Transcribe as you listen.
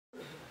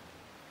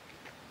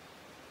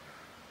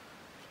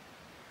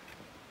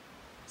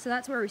So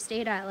that's where we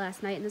stayed at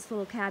last night, in this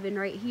little cabin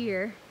right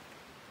here.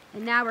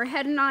 And now we're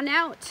heading on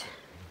out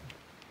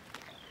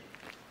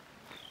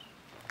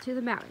to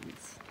the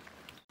mountains.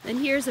 And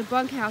here's a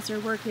bunkhouse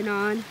they're working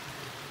on.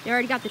 They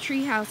already got the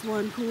treehouse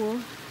one cool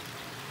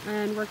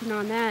and working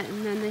on that,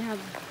 and then they have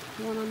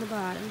one on the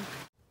bottom.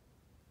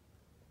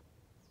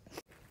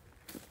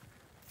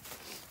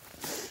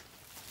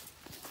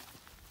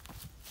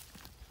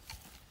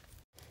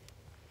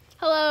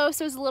 Hello,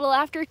 so it's a little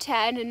after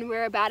 10 and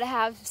we're about to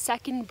have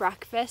second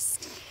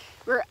breakfast.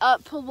 We're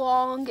up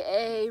along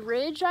a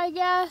ridge, I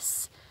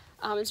guess.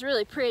 It's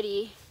really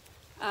pretty.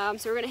 So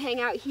we're gonna hang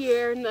out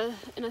here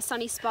in a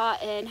sunny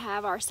spot and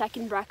have our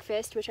second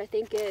breakfast, which I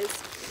think is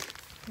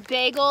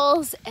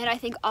bagels and I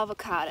think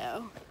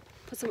avocado.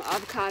 Put some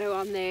avocado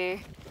on there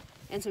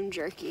and some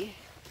jerky,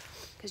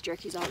 because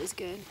jerky's always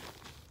good.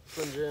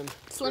 Slim Jim.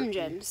 Slim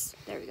Jims.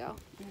 There we go.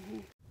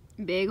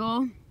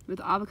 Bagel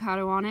with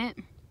avocado on it,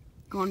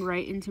 going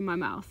right into my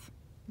mouth.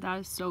 That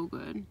is so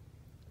good.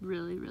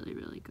 Really, really,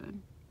 really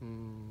good.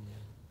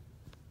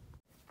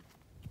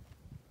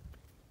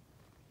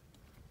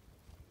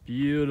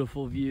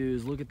 Beautiful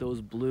views. Look at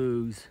those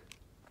blues.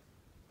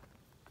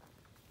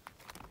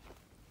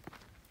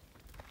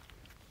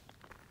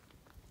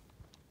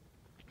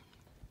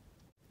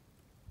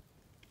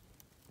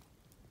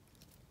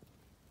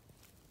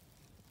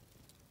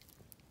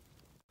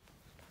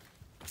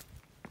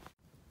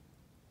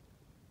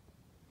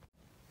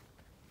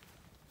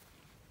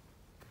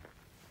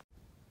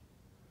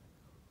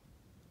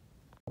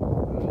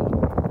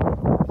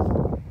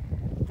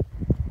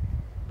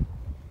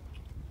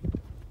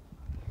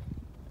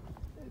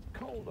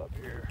 Up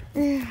here.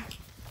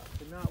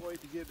 Cannot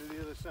wait to get to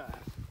the other side.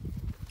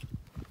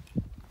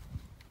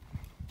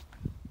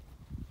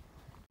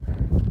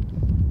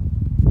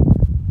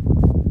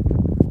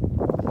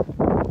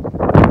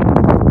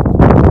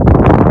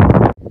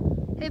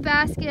 Hey,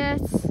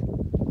 Baskets.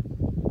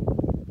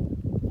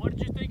 What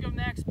did you think of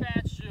next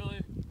patch,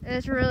 Julie?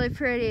 It's really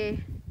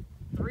pretty.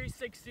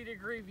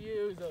 360-degree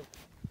views of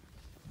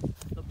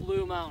the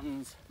Blue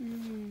Mountains.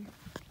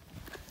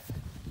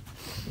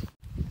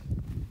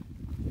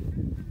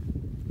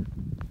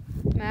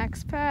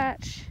 Max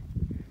patch.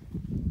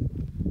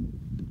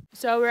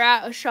 So we're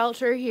at a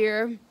shelter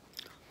here.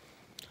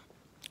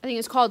 I think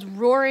it's called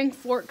Roaring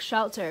Fork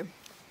Shelter.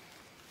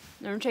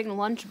 Then we're taking a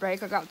lunch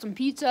break. I got some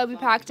pizza we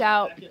packed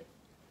out.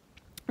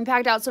 We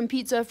packed out some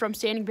pizza from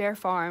Standing Bear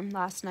Farm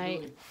last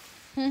night.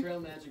 Trail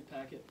Magic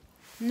packet.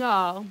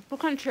 No. What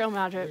kind of Trail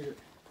Magic?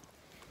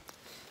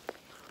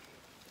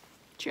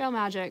 Trail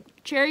Magic.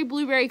 Cherry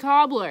Blueberry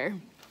Cobbler.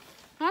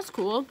 That's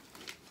cool.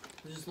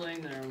 It's just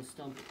laying there on the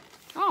stump.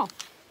 Oh.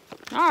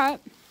 Alright.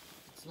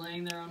 It's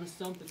laying there on the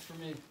stump. It's for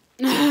me.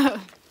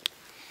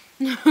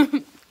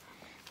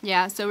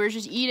 Yeah, so we're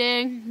just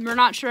eating. We're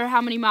not sure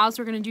how many miles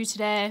we're going to do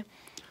today.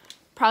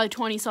 Probably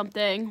 20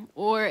 something.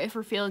 Or if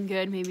we're feeling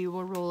good, maybe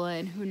we'll roll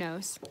in. Who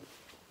knows?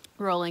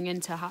 Rolling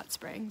into Hot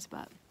Springs,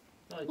 but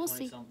Probably we'll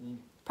 20 see. Something.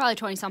 Probably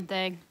 20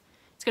 something.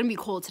 It's going to be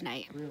cold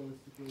tonight.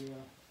 Realistically, yeah.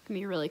 It's going to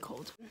be really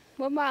cold.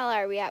 What mile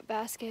are we at,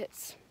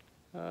 Baskets?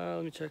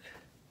 Let me check.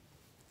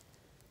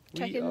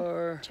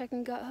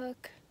 Checking gut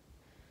hook.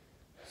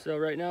 So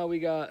right now we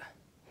got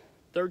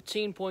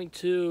 13.2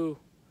 to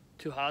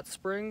Hot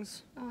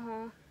Springs.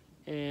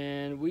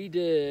 And we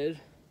did,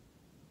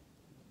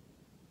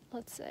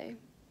 let's say,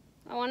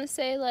 I want to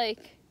say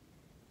like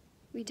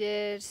we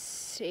did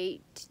we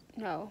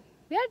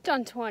had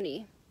done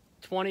 20.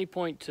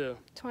 20.2.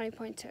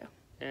 20.2.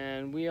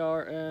 And we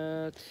are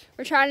at...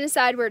 We're trying to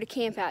decide where to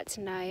camp at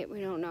tonight.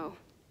 We don't know.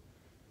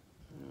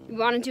 We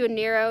want to do a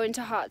Nero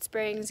into Hot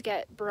Springs,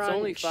 get brunch. It's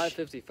only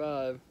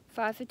 5:55.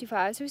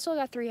 5:55, so we still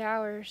got 3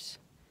 hours.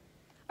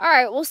 All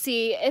right, we'll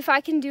see. If I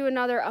can do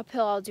another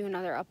uphill, I'll do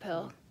another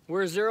uphill.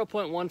 We're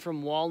 0.1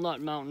 from Walnut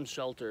Mountain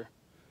Shelter.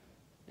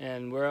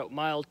 And we're at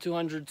mile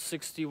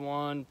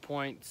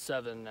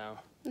 261.7 now.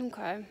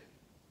 Okay.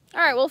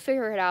 All right, we'll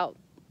figure it out.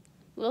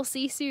 We'll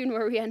see soon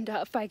where we end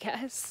up, I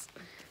guess.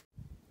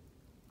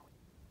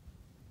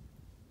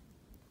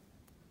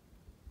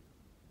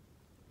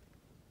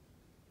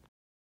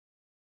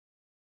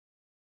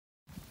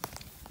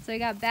 So we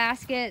got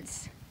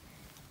Baskets,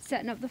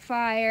 setting up the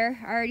fire.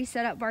 I already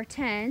set up our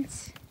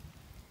tent.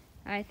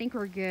 I think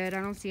we're good.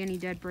 I don't see any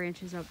dead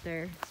branches up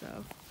there,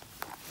 so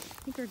I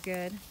think we're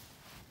good.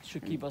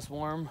 Should keep us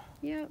warm.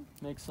 Yep.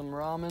 Make some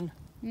ramen.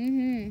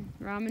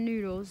 Ramen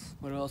noodles.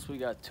 What else we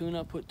got?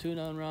 Tuna. Put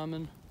tuna on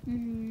ramen.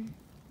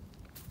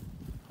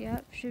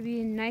 Yep. Should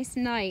be a nice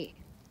night.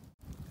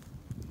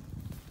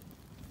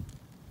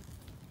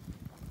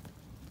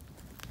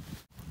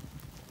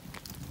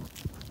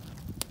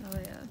 Oh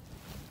yeah.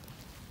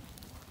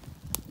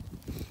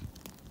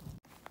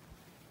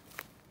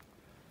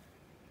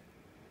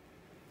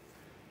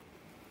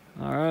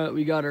 All right,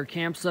 we got our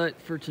campsite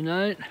for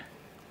tonight.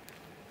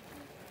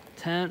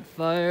 Tent,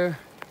 fire.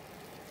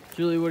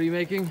 Julie, what are you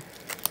making?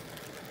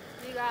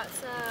 We got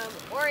some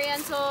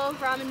Oriental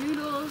ramen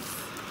noodles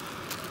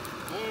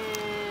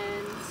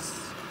and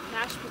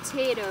mashed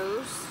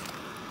potatoes.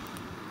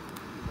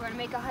 We're gonna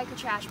make a hiker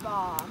trash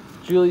bomb.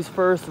 Julie's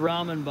first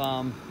ramen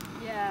bomb.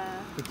 Yeah.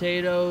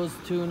 Potatoes,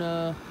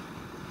 tuna,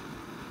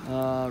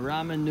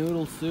 ramen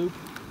noodle soup.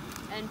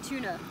 And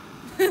tuna.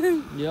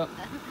 Yep.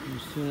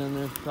 There's tuna in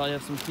there. Probably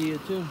have some Kia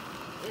too.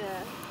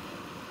 Yeah.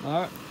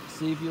 Alright,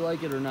 see if you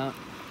like it or not.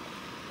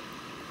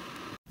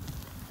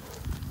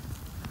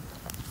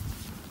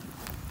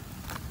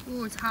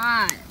 Ooh, it's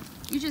hot.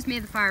 You just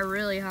made the fire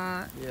really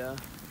hot. Yeah.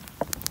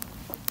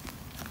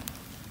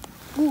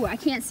 Ooh, I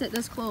can't sit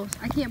this close.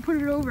 I can't put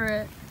it over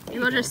it.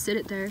 Maybe I'll just sit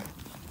it there.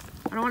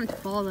 I don't want it to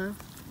fall though.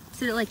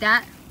 Sit it like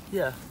that?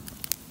 Yeah.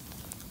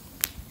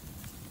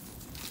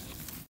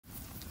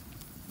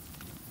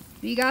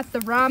 We got the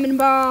ramen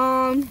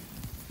bomb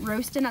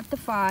roasting at the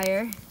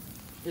fire.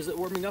 Is it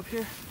warming up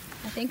here?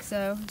 I think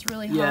so. It's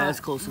really hot. Yeah, it's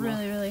close enough.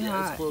 Really hot.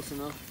 Yeah, it's close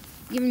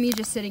enough. Even me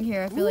just sitting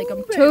here, I feel like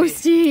I'm baby.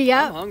 toasty.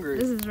 Yep. I'm hungry.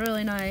 This is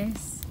really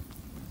nice.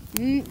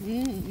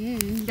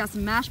 Got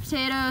some mashed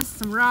potatoes,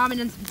 some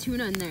ramen, and some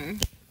tuna in there.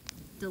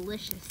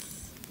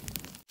 Delicious.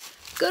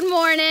 Good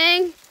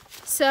morning.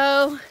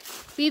 So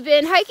we've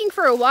been hiking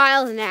for a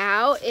while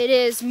now. It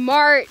is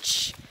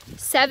March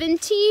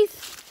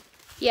 17th.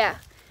 Yeah,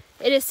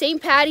 it is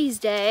St. Patty's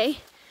Day.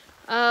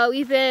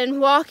 We've been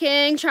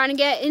walking, trying to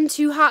get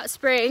into hot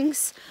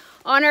springs.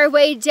 On our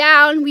way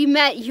down, we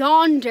met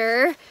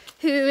Yonder,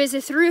 who is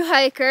a thru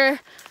hiker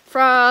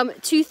from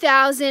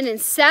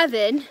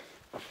 2007.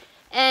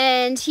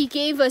 And he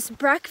gave us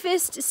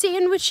breakfast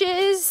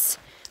sandwiches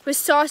with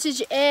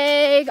sausage,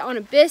 egg on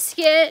a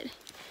biscuit.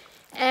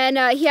 And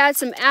he had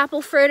some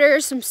apple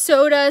fritters, some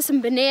soda,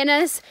 some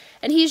bananas.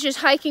 And he's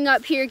just hiking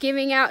up here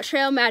giving out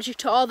trail magic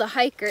to all the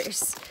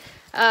hikers.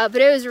 But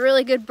it was a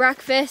really good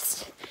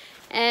breakfast.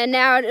 And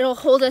now it'll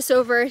hold us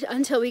over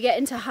until we get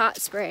into hot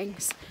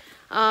springs.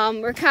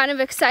 We're kind of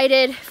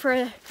excited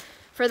for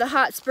the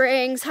hot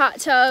springs, hot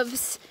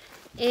tubs,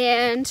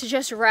 and to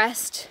just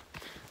rest.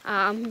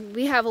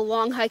 We have a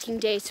long hiking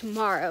day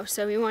tomorrow,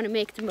 so we want to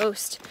make the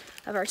most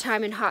of our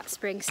time in hot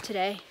springs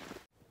today.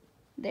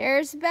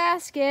 There's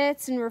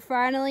baskets, and we're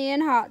finally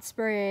in hot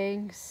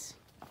springs.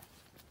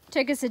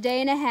 Took us a day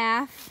and a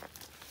half,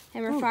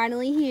 and we're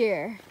finally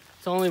here.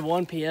 It's only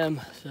 1 p.m.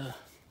 so.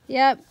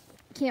 Yep.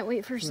 Can't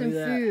wait for some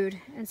food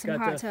and some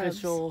hot tubs. Got the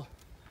official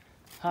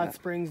Hot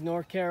Springs,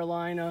 North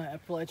Carolina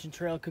Appalachian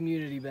Trail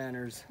community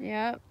banners.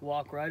 Yep.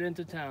 Walk right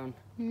into town.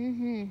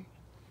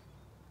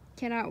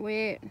 Cannot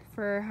wait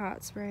for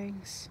hot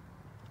springs.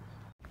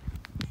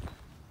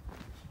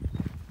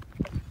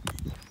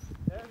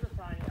 There's a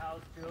tiny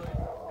house, Julie.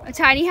 A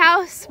tiny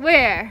house?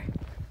 Where?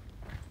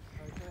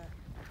 Right there.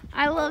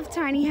 I love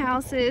tiny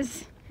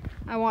houses.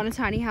 I want a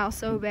tiny house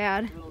so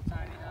bad. Little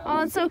tiny house.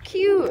 Oh, it's so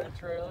cute. That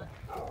trailer.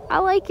 I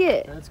like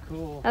it. That's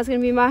cool. That's gonna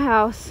be my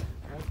house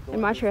That's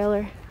and my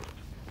trailer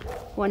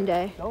one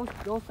day.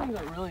 Those things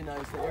are really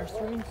nice. The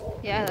Airstreams.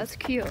 Yeah, that's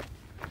cute.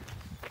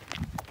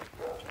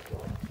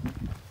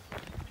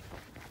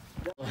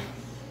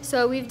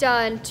 So we've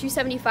done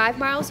 275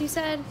 miles, you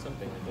said?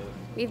 Something like that.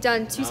 We've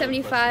done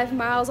 275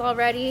 miles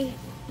already,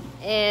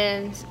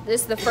 and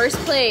this is the first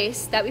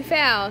place that we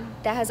found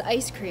that has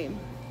ice cream.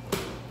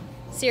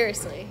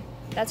 Seriously,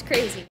 that's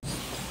crazy.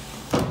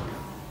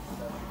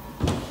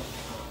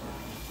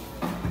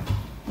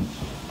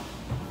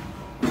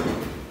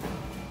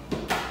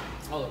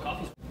 Oh, the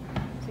coffee's.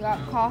 So we got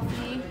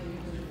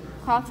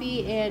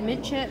coffee and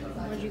mint chip.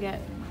 What did you get?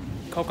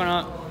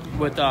 Coconut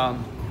with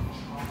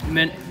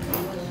mint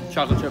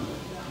chocolate chip.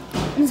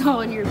 It's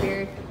all in your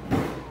beard.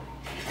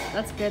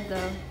 That's good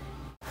though.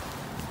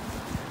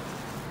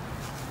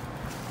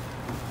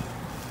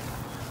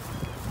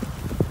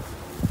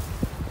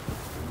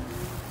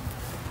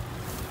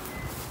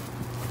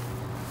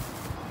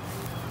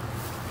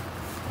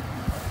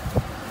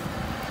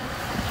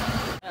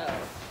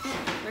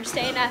 We're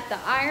staying at the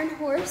Iron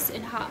Horse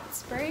in Hot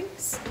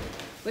Springs,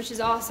 which is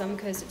awesome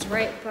because it's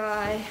right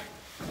by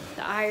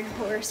the Iron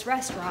Horse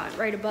restaurant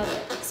right above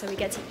it. So we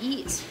get to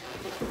eat,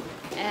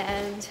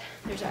 and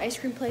there's an ice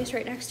cream place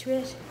right next to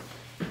it,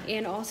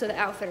 and also the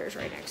Outfitters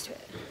right next to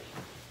it.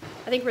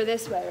 I think we're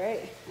this way,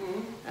 right?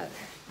 Okay.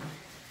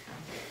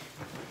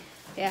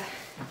 Yeah,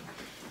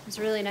 it's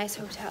a really nice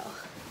hotel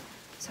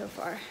so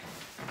far.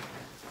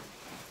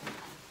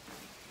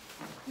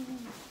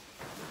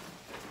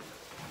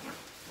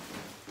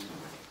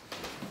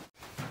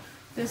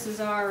 This is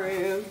our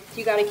room.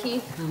 You got a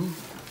key?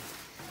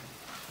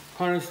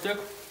 Honey stick.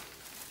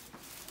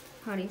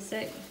 Honey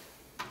stick.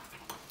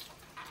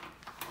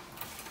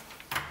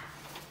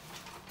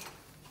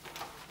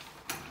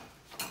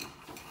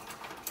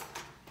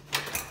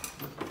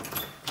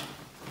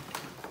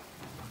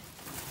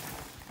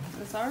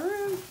 That's our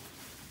room.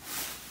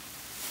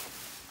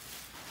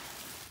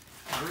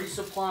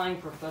 Resupplying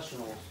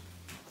professionals.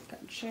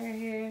 Got a chair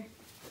here.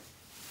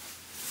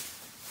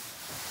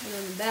 And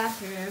then the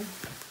bathroom.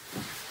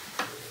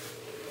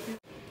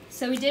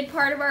 So we did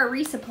part of our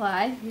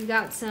resupply. We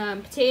got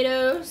some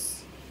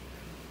potatoes,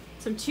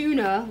 some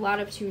tuna, a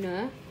lot of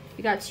tuna.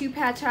 We got 2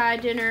 pad thai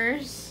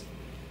dinners.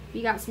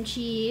 We got some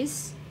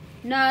cheese,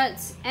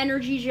 nuts,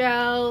 energy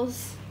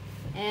gels,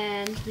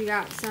 And we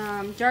got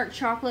some dark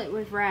chocolate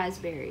with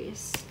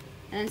raspberries.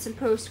 And then some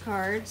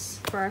postcards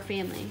for our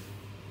family.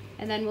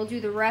 And then we'll do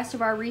the rest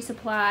of our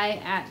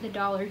resupply at the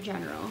Dollar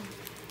General.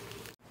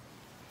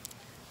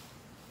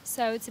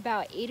 So it's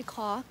about 8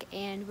 o'clock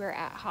and we're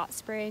at Hot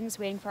Springs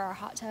waiting for our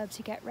hot tub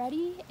to get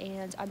ready,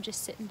 and I'm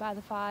just sitting by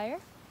the fire.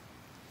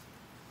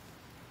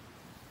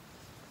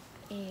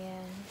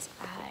 And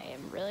I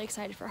am really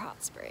excited for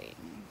Hot Spring.